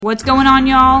What's going on,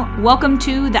 y'all? Welcome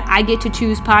to the I Get to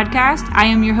Choose podcast. I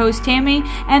am your host, Tammy,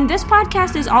 and this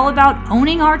podcast is all about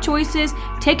owning our choices,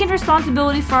 taking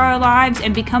responsibility for our lives,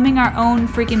 and becoming our own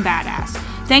freaking badass.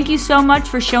 Thank you so much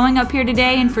for showing up here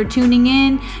today and for tuning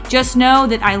in. Just know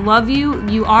that I love you,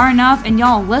 you are enough, and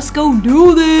y'all, let's go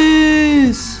do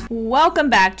this! Welcome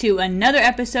back to another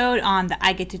episode on the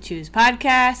I Get to Choose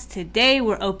podcast. Today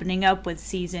we're opening up with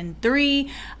season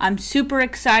 3. I'm super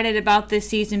excited about this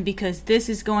season because this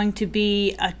is going to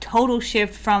be a total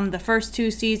shift from the first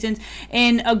 2 seasons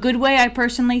in a good way, I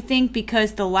personally think,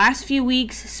 because the last few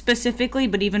weeks specifically,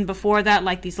 but even before that,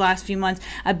 like these last few months,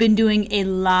 I've been doing a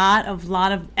lot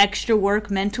of extra work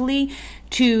mentally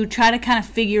to try to kind of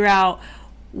figure out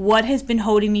what has been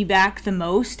holding me back the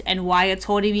most and why it's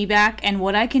holding me back and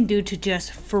what I can do to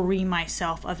just free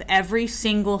myself of every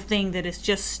single thing that is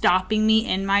just stopping me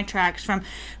in my tracks from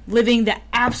living the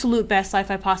absolute best life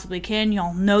I possibly can.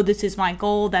 Y'all know this is my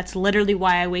goal. That's literally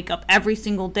why I wake up every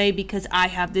single day, because I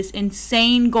have this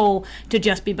insane goal to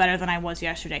just be better than I was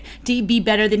yesterday, to be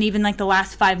better than even like the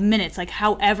last 5 minutes, like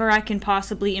however I can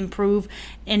possibly improve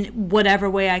in whatever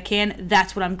way I can.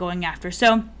 That's what I'm going after.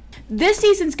 So this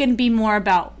season's going to be more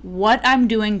about what I'm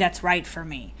doing that's right for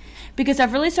me, because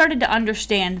I've really started to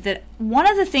understand that one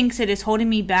of the things that is holding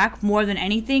me back more than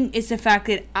anything is the fact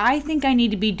that I think I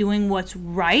need to be doing what's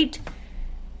right,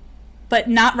 but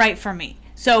not right for me.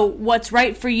 So what's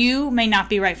right for you may not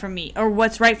be right for me, or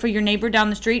what's right for your neighbor down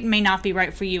the street may not be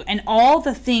right for you, and all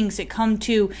the things that come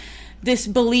to this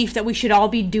belief that we should all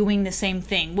be doing the same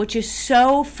thing, which is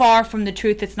so far from the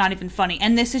truth it's not even funny.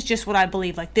 And this is just what I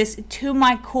believe. Like this, to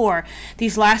my core,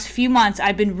 these last few months,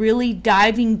 I've been really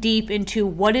diving deep into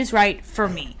what is right for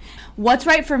me. What's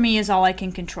right for me is all I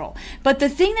can control. But the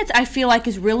thing that I feel like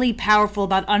is really powerful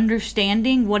about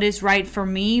understanding what is right for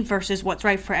me versus what's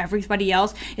right for everybody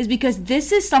else is because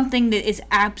this is something that is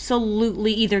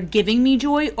absolutely either giving me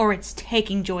joy or it's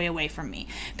taking joy away from me.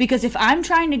 Because if I'm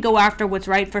trying to go after what's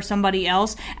right for somebody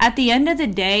else, at the end of the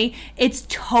day, it's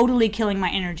totally killing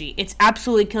my energy. It's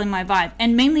absolutely killing my vibe.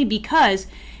 And mainly because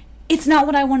it's not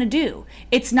what I want to do.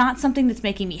 It's not something that's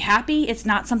making me happy. It's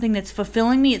not something that's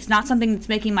fulfilling me. It's not something that's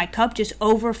making my cup just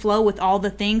overflow with all the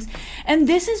things. And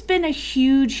this has been a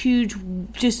huge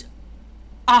just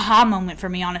aha moment for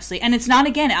me, honestly. And it's not,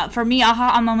 again, for me,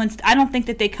 aha moments, I don't think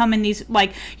that they come in these,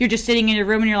 like, you're just sitting in your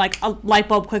room and you're like, a light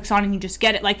bulb clicks on and you just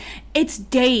get it. Like, it's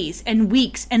days and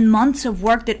weeks and months of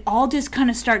work that all just kind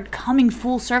of start coming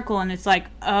full circle, and it's like,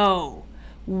 oh,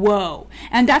 whoa.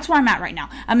 And that's where I'm at right now.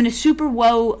 I'm in a super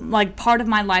whoa, like, part of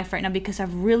my life right now because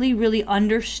I've really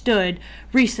understood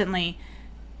recently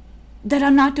that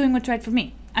I'm not doing what's right for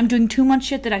me. I'm doing too much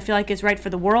shit that I feel like is right for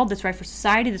the world, that's right for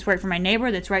society, that's right for my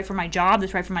neighbor, that's right for my job,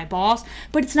 that's right for my boss,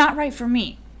 but it's not right for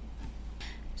me.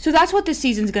 So that's what this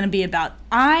season's going to be about.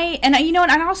 I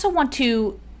also want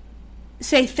to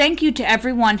say thank you to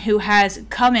everyone who has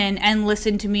come in and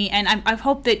listened to me, and I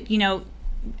hope that,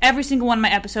 every single one of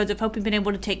my episodes, I hope you've been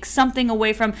able to take something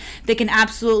away from that can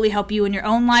absolutely help you in your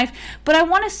own life. But I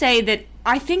want to say that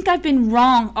I think I've been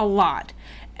wrong a lot.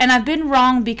 And I've been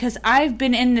wrong because I've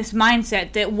been in this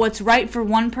mindset that what's right for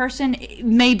one person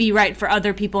may be right for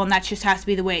other people, and that just has to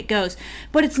be the way it goes.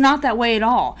 But it's not that way at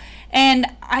all. And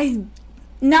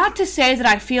not to say that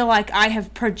I feel like I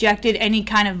have projected any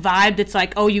kind of vibe that's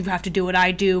like, oh, you have to do what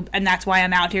I do, and that's why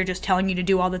I'm out here just telling you to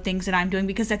do all the things that I'm doing,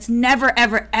 because that's never,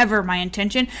 ever my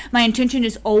intention. My intention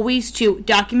is always to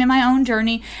document my own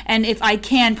journey, and if I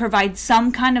can, provide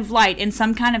some kind of light and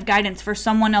some kind of guidance for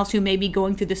someone else who may be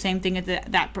going through the same thing at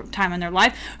that time in their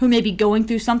life, who may be going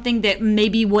through something that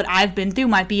maybe what I've been through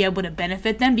might be able to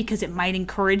benefit them, because it might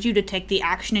encourage you to take the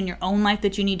action in your own life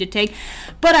that you need to take.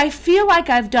 But I feel like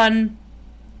I've done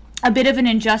a bit of an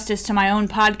injustice to my own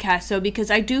podcast, so because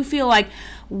I do feel like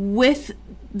with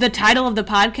the title of the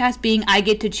podcast being I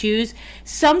Get to Choose,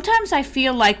 sometimes I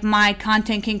feel like my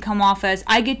content can come off as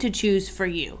I get to choose for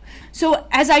you. So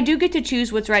as I do get to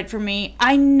choose what's right for me,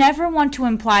 I never want to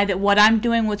imply that what I'm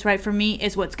doing what's right for me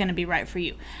is what's going to be right for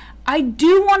you. I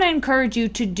do want to encourage you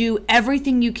to do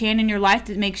everything you can in your life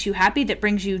that makes you happy, that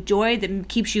brings you joy, that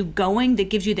keeps you going, that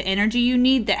gives you the energy you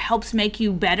need, that helps make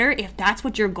you better, if that's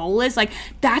what your goal is. Like,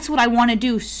 that's what I want to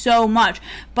do so much.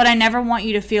 But I never want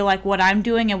you to feel like what I'm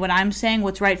doing and what I'm saying,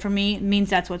 what's right for me, means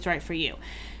that's what's right for you.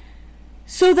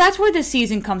 So that's where this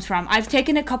season comes from. I've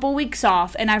taken a couple weeks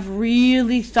off, and I've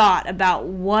really thought about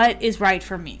what is right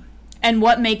for me, and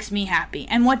what makes me happy,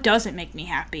 and what doesn't make me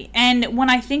happy. And when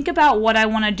I think about what I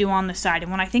want to do on the side, and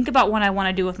when I think about what I want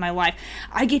to do with my life,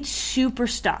 I get super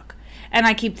stuck. And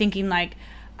I keep thinking, like,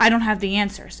 I don't have the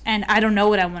answers, and I don't know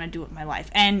what I want to do with my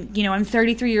life. And, I'm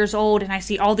 33 years old, and I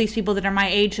see all these people that are my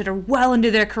age that are well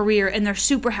into their career, and they're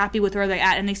super happy with where they're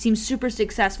at, and they seem super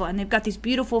successful, and they've got these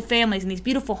beautiful families and these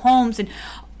beautiful homes and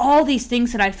all these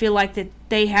things that I feel like that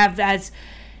they have as,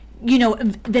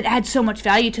 that add so much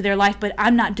value to their life, but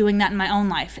I'm not doing that in my own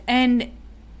life. And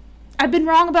I've been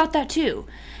wrong about that too,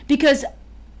 because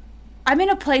I'm in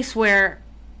a place where,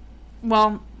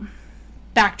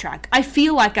 backtrack. I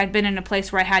feel like I've been in a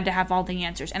place where I had to have all the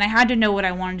answers, and I had to know what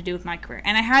I wanted to do with my career,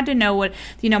 and I had to know what,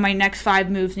 my next 5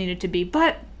 moves needed to be.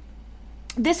 But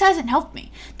this hasn't helped me.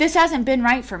 This hasn't been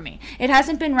right for me. It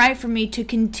hasn't been right for me to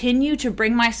continue to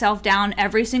bring myself down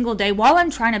every single day while I'm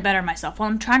trying to better myself, while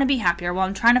I'm trying to be happier, while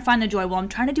I'm trying to find the joy, while I'm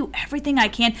trying to do everything I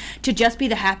can to just be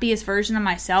the happiest version of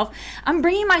myself. I'm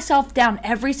bringing myself down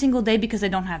every single day because I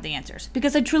don't have the answers,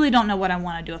 because I truly don't know what I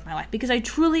want to do with my life, because I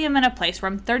truly am in a place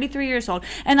where I'm 33 years old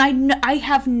and I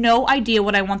have no idea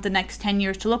what I want the next 10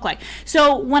 years to look like.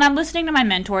 So when I'm listening to my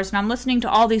mentors and I'm listening to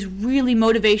all these really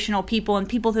motivational people and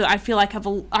people who I feel like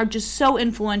are just so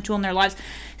influential in their lives,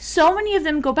 so many of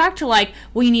them go back to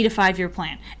you need a 5-year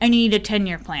plan and you need a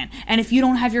 10-year plan, and if you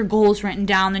don't have your goals written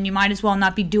down, then you might as well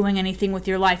not be doing anything with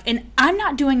your life. And I'm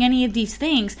not doing any of these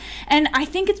things, and I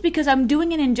think it's because I'm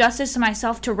doing an injustice to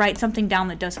myself to write something down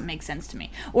that doesn't make sense to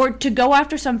me, or to go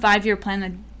after some 5-year plan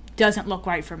that doesn't look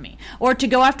right for me, or to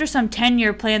go after some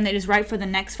 10-year plan that is right for the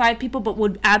next 5 people but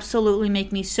would absolutely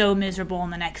make me so miserable in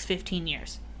the next 15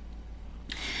 years.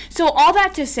 So all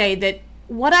that to say that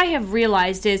what I have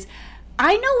realized is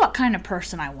I know what kind of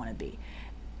person I want to be.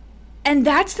 And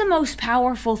that's the most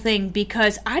powerful thing,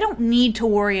 because I don't need to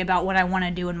worry about what I want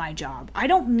to do in my job. I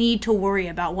don't need to worry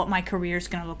about what my career is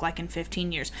going to look like in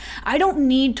 15 years. I don't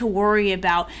need to worry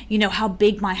about, how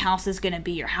big my house is going to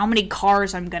be, or how many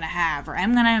cars I'm going to have, or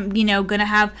I'm going to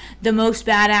have the most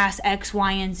badass X,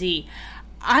 Y, and Z.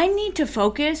 I need to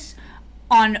focus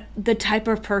on the type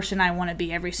of person I want to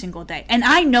be every single day. And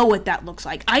I know what that looks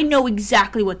like. I know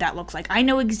exactly what that looks like. I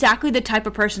know exactly the type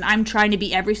of person I'm trying to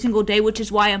be every single day, which is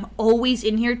why I'm always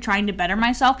in here trying to better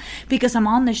myself, because I'm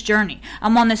on this journey.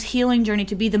 I'm on this healing journey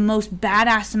to be the most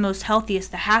badass, the most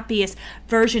healthiest, the happiest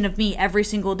version of me every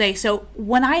single day. So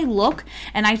when I look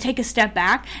and I take a step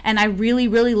back and I really,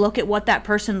 really look at what that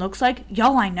person looks like,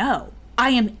 y'all, I know.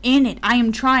 I am in it. I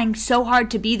am trying so hard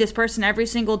to be this person every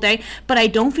single day, but I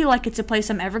don't feel like it's a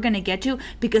place I'm ever going to get to,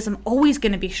 because I'm always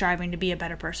going to be striving to be a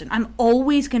better person. I'm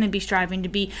always going to be striving to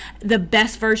be the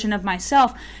best version of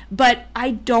myself, but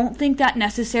I don't think that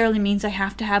necessarily means I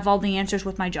have to have all the answers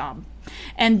with my job.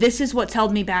 And this is what's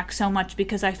held me back so much,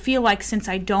 because I feel like since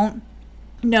I don't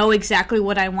know exactly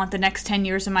what I want the next 10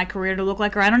 years of my career to look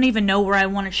like, or I don't even know where I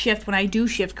want to shift when I do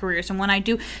shift careers, and when I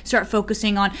do start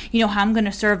focusing on, how I'm going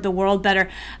to serve the world better,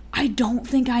 I don't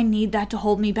think I need that to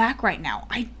hold me back right now.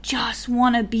 I just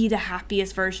want to be the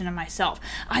happiest version of myself.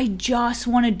 I just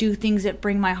want to do things that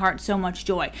bring my heart so much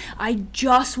joy. I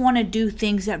just want to do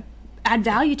things that add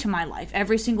value to my life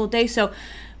every single day. So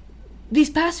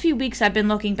these past few weeks I've been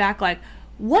looking back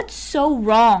what's so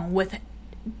wrong with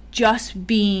just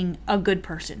being a good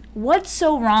person? What's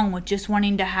so wrong with just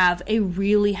wanting to have a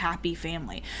really happy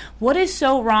family? What is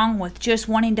so wrong with just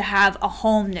wanting to have a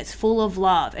home that's full of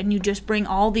love and you just bring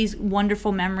all these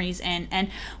wonderful memories in? And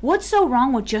what's so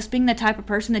wrong with just being the type of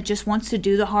person that just wants to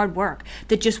do the hard work,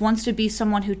 that just wants to be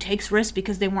someone who takes risks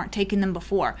because they weren't taking them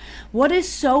before? What is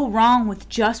so wrong with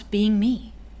just being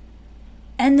me?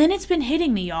 And then it's been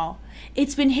hitting me, y'all.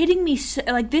 It's been hitting me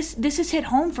this has hit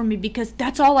home for me, because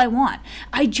that's all I want.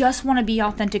 I just want to be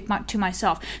authentic to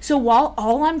myself. So while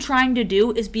all I'm trying to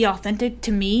do is be authentic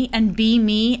to me and be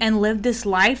me and live this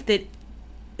life that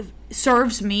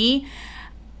serves me,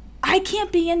 I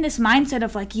can't be in this mindset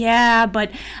of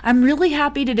but I'm really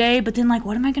happy today, but then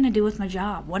what am I going to do with my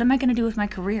job? What am I going to do with my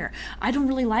career? I don't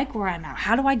really like where I'm at.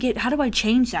 How do I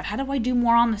change that? How do I do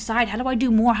more on the side? How do I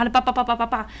do more?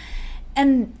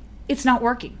 And it's not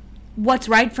working. What's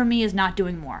right for me is not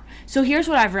doing more. So here's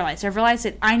what I've realized. I've realized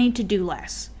that I need to do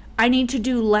less. I need to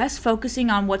do less focusing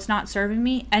on what's not serving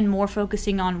me and more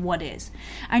focusing on what is.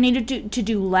 I need to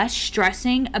do less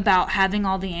stressing about having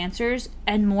all the answers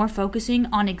and more focusing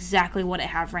on exactly what I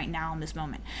have right now in this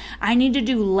moment. I need to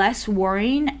do less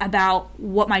worrying about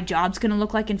what my job's going to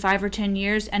look like in 5 or 10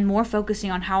 years and more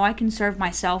focusing on how I can serve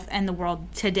myself and the world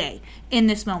today, in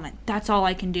this moment. That's all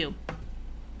I can do.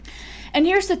 And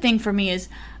here's the thing for me is,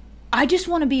 I just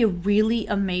want to be a really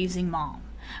amazing mom.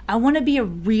 I want to be a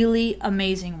really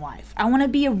amazing wife. I want to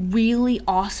be a really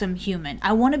awesome human.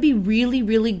 I want to be really,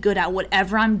 really good at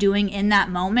whatever I'm doing in that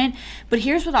moment. But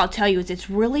here's what I'll tell you is it's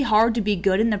really hard to be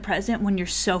good in the present when you're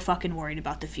so fucking worried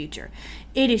about the future.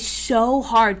 It is so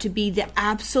hard to be the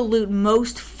absolute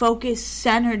most focused,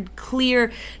 centered,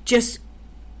 clear, just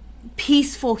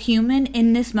peaceful human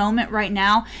in this moment right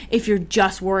now if you're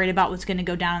just worried about what's going to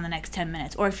go down in the next 10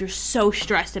 minutes, or if you're so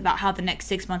stressed about how the next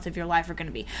 6 months of your life are going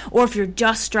to be, or if you're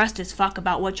just stressed as fuck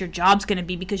about what your job's going to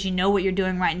be because you know what you're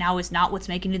doing right now is not what's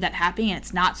making you that happy, and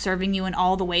it's not serving you in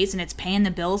all the ways, and it's paying the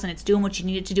bills, and it's doing what you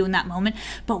need it to do in that moment.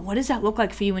 But what does that look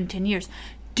like for you in 10 years?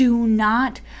 Do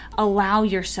not allow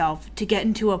yourself to get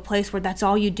into a place where that's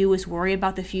all you do is worry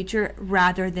about the future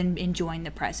rather than enjoying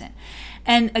the present.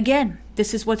 And again,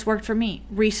 this is what's worked for me.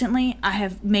 Recently, I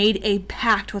have made a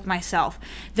pact with myself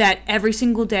that every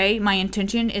single day, my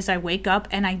intention is I wake up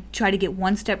and I try to get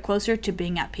one step closer to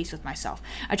being at peace with myself.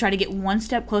 I try to get one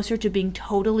step closer to being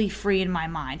totally free in my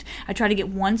mind. I try to get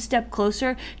one step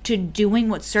closer to doing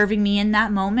what's serving me in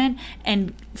that moment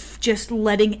and just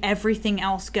letting everything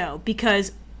else go.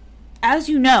 Because as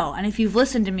you know, and if you've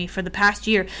listened to me for the past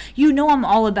year, you know I'm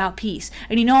all about peace.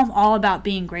 And you know I'm all about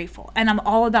being grateful. And I'm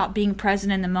all about being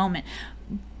present in the moment.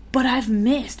 But I've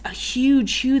missed a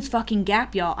huge fucking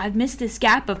gap, y'all. I've missed this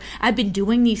gap of I've been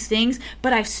doing these things,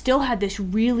 but I've still had this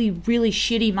really, really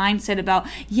shitty mindset about,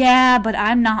 yeah, but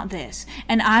I'm not this,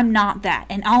 and I'm not that,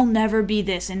 and I'll never be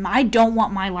this, and I don't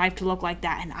want my life to look like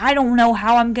that, and I don't know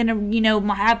how I'm going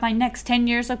to, have my next 10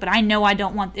 years look, but I know I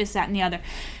don't want this, that, and the other.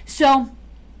 So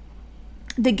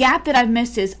the gap that I've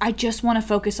missed is I just want to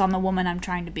focus on the woman I'm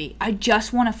trying to be. I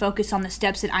just want to focus on the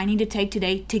steps that I need to take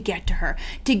today to get to her,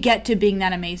 to get to being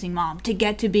that amazing mom, to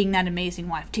get to being that amazing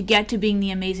wife, to get to being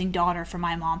the amazing daughter for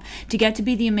my mom, to get to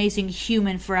be the amazing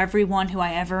human for everyone who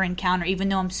I ever encounter. Even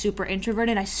though I'm super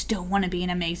introverted, I still want to be an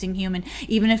amazing human,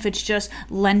 even if it's just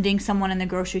lending someone in the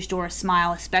grocery store a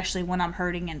smile, especially when I'm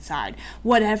hurting inside.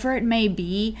 Whatever it may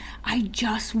be, I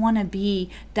just want to be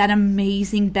that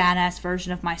amazing, badass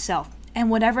version of myself. And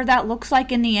whatever that looks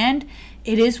like in the end,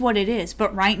 it is what it is.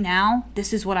 But right now,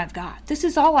 this is what I've got. This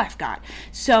is all I've got.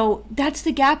 So that's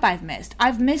the gap I've missed.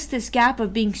 I've missed this gap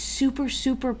of being super,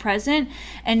 super present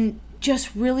and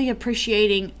just really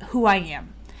appreciating who I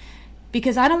am.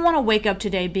 Because I don't want to wake up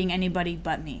today being anybody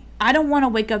but me. I don't want to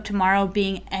wake up tomorrow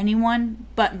being anyone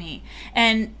but me.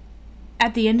 And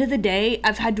at the end of the day,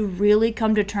 I've had to really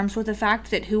come to terms with the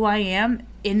fact that who I am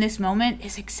in this moment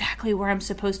is exactly where I'm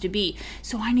supposed to be.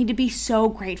 So I need to be so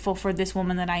grateful for this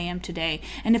woman that I am today.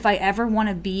 And if I ever want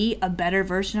to be a better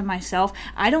version of myself,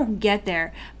 I don't get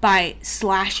there by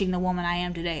slashing the woman I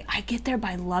am today. I get there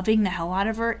by loving the hell out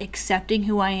of her, accepting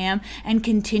who I am, and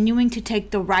continuing to take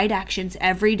the right actions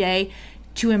every day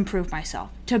to improve myself,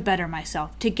 to better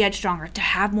myself, to get stronger, to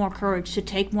have more courage, to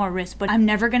take more risks. But I'm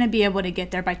never going to be able to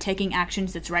get there by taking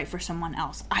actions that's right for someone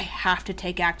else. I have to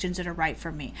take actions that are right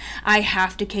for me. I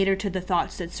have to cater to the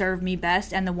thoughts that serve me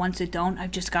best, and the ones that don't,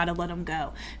 I've just got to let them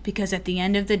go. Because at the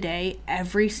end of the day,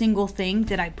 every single thing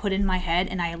that I put in my head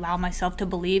and I allow myself to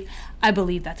believe, I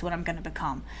believe that's what I'm going to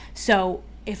become. So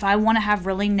if I want to have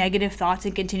really negative thoughts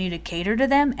and continue to cater to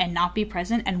them and not be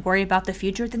present and worry about the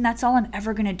future, then that's all I'm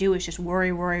ever going to do is just worry.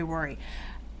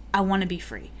 I want to be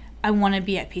free. I want to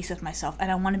be at peace with myself,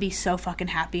 and I want to be so fucking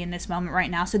happy in this moment right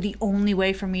now. So the only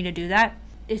way for me to do that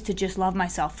is to just love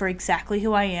myself for exactly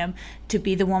who I am, to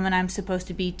be the woman I'm supposed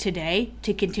to be today,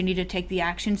 to continue to take the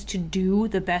actions to do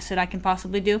the best that I can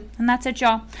possibly do. And that's it,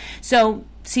 y'all. So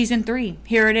season 3,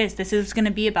 here it is. This is what it's going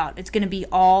to be about. It's going to be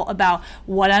all about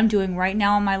what I'm doing right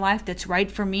now in my life that's right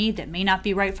for me, that may not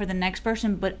be right for the next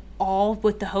person, but all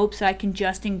with the hopes that I can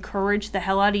just encourage the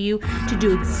hell out of you to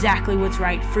do exactly what's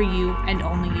right for you and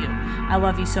only you. I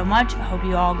love you so much. I hope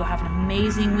you all go have an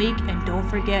amazing week, and don't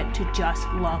forget to just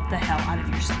love the hell out of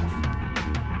yourself.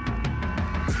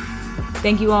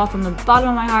 Thank you all from the bottom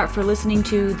of my heart for listening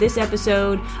to this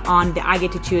episode on the I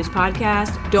Get to Choose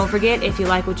podcast. Don't forget, if you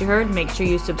like what you heard, make sure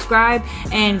you subscribe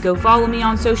and go follow me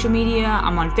on social media.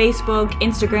 I'm on Facebook,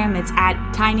 Instagram. It's at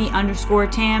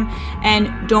tiny_Tam.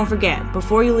 And don't forget,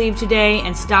 before you leave today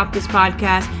and stop this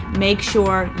podcast, make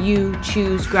sure you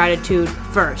choose gratitude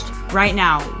first. Right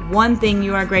now, one thing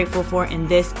you are grateful for in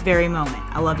this very moment.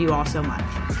 I love you all so much.